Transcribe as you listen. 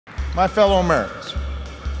my fellow Americans,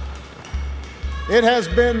 it has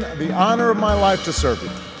been the honor of my life to serve you.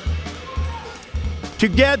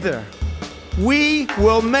 Together, we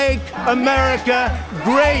will make America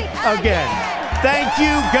great again. Thank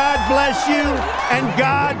you, God bless you, and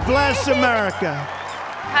God bless America.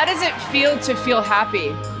 How does it feel to feel happy?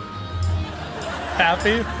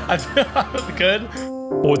 Happy? I feel good.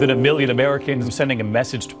 More than 1 million Americans sending a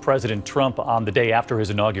message to President Trump on the day after his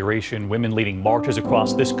inauguration. Women leading marches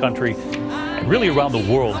across this country and really around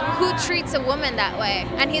the world. Who treats a woman that way?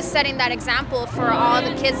 And he's setting that example for all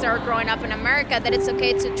the kids that are growing up in America, that it's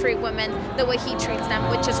okay to treat women the way he treats them,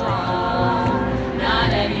 which is wrong.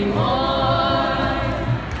 Not anymore.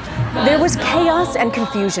 There was chaos and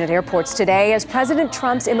confusion at airports today as President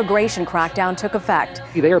Trump's immigration crackdown took effect.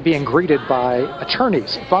 They are being greeted by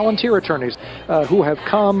attorneys, volunteer attorneys, who have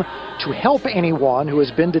come to help anyone who has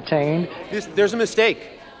been detained. There's a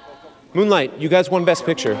mistake. Moonlight, you guys won Best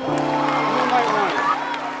Picture.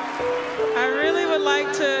 I really would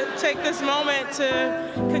like to take this moment to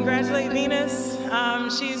congratulate Venus.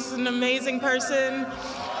 She's an amazing person.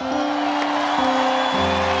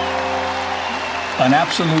 An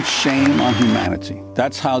absolute shame on humanity.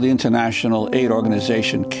 That's how the international aid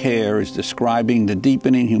organization CARE is describing the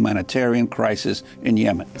deepening humanitarian crisis in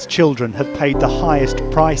Yemen. Its children have paid the highest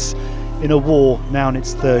price in a war now in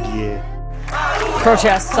its third year.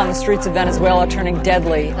 Protests on the streets of Venezuela turning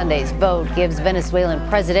deadly. Sunday's vote gives Venezuelan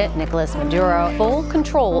President Nicolas Maduro full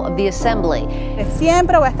control of the assembly.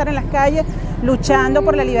 Siempre voy a estar en las calles luchando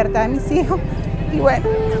por la libertad de mis hijos. Y bueno.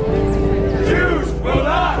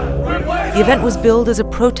 The event was billed as a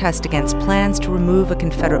protest against plans to remove a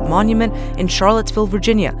Confederate monument in Charlottesville,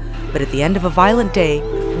 Virginia. But at the end of a violent day,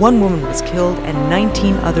 1 woman was killed and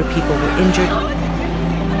 19 other people were injured.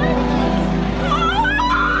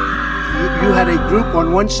 You had a group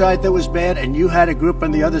on one side that was bad, and you had a group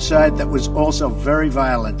on the other side that was also very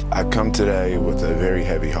violent. I come today with a very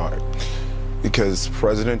heavy heart because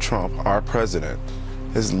President Trump, our president,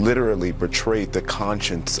 has literally betrayed the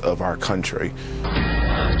conscience of our country.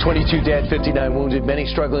 22 dead, 59 wounded, many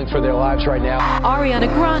struggling for their lives right now. Ariana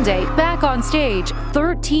Grande back on stage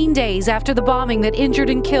 13 days after the bombing that injured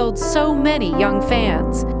and killed so many young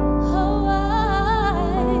fans.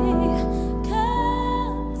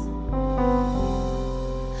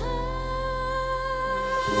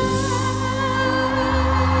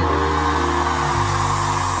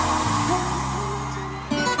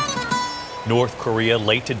 North Korea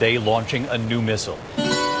late today launching a new missile,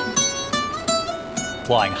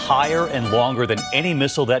 flying higher and longer than any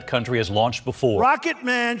missile that country has launched before. Rocket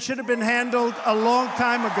Man should have been handled a long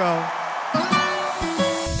time ago.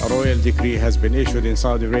 A royal decree has been issued in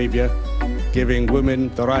Saudi Arabia giving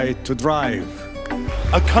women the right to drive.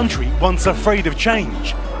 A country once afraid of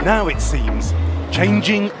change, now it seems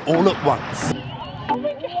changing all at once.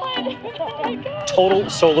 Total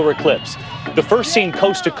solar eclipse, the first seen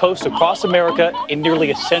coast to coast across America in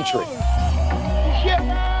nearly a century.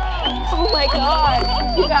 Oh my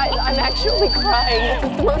God, you guys, I'm actually crying.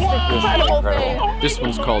 This is the most incredible thing. This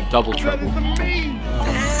one's called Double Trouble.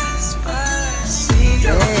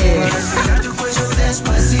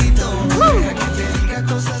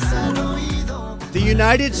 The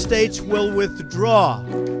United States will withdraw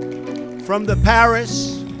from the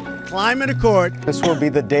Paris Climate Accord. This will be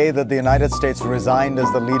the day that the United States resigned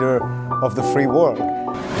as the leader of the free world.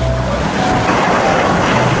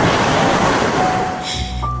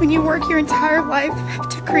 When you work your entire life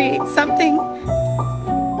to create something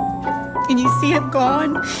and you see it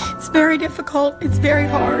gone, it's very difficult, it's very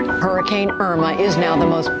hard. Hurricane Irma is now the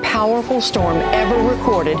most powerful storm ever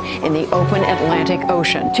recorded in the open Atlantic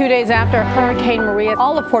Ocean. 2 days after Hurricane Maria,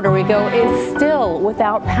 all of Puerto Rico is still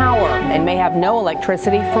without power and may have no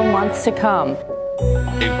electricity for months to come.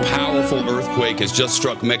 A powerful earthquake has just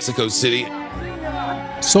struck Mexico City.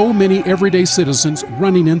 So many everyday citizens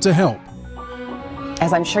running in to help.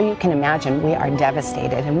 As I'm sure you can imagine, we are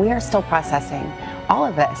devastated and we are still processing all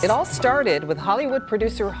of this. It all started with Hollywood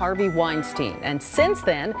producer Harvey Weinstein, and since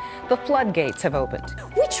then, the floodgates have opened.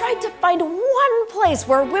 We tried to find one place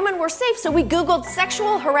where women were safe, so we Googled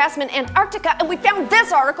sexual harassment Antarctica, and we found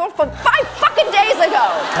this article from 5 fucking days ago.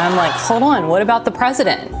 I'm like, hold on, what about the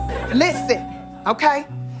president? Listen, okay?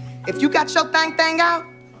 If you got your thing out,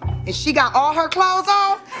 and she got all her clothes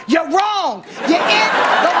on, you're wrong. You're in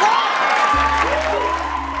the wrong.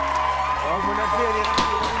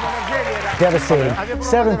 Devastating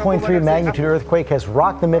 7.3 magnitude earthquake has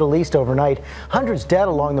rocked the Middle East overnight. Hundreds dead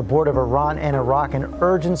along the border of Iran and Iraq. An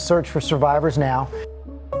urgent search for survivors now.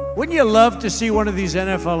 Wouldn't you love to see one of these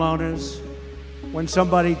NFL owners, when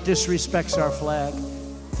somebody disrespects our flag,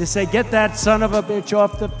 to say, get that son of a bitch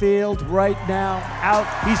off the field right now. Out.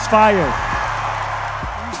 He's fired.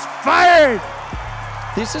 He's fired!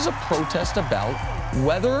 This is a protest about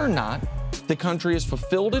whether or not the country has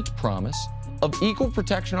fulfilled its promise of equal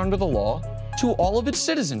protection under the law to all of its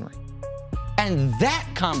citizenry. And that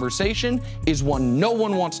conversation is one no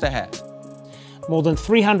one wants to have. More than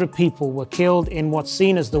 300 people were killed in what's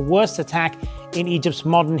seen as the worst attack in Egypt's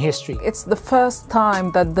modern history. It's the first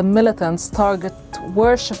time that the militants target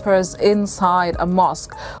worshippers inside a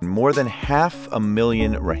mosque. More than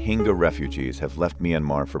 500,000 Rohingya refugees have left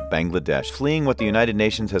Myanmar for Bangladesh, fleeing what the United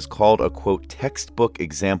Nations has called a, quote, textbook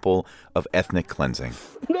example of ethnic cleansing.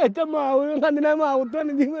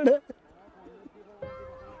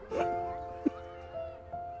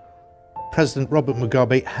 President Robert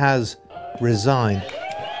Mugabe has resigned.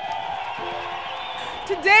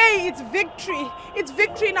 Today, it's victory. It's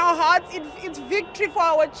victory in our hearts. It's victory for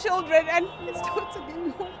our children, and it's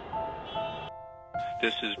totally more.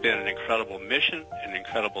 This has been an incredible mission, an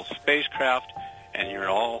incredible spacecraft, and you're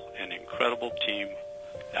all an incredible team.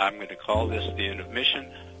 I'm going to call this the end of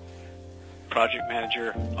mission. Project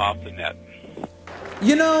manager off the net.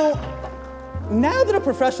 You know, now that a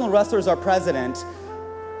professional wrestler is our president,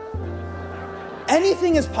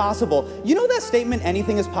 anything is possible. You know that statement,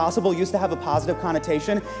 anything is possible, used to have a positive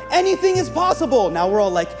connotation? Anything is possible. Now we're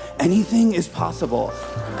all like, anything is possible.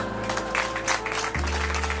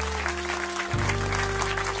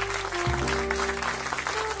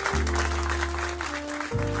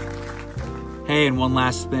 Hey, and one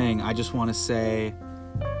last thing. I just want to say,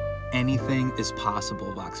 anything is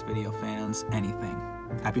possible, Vox Video fans. Anything.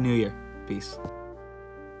 Happy New Year. Peace.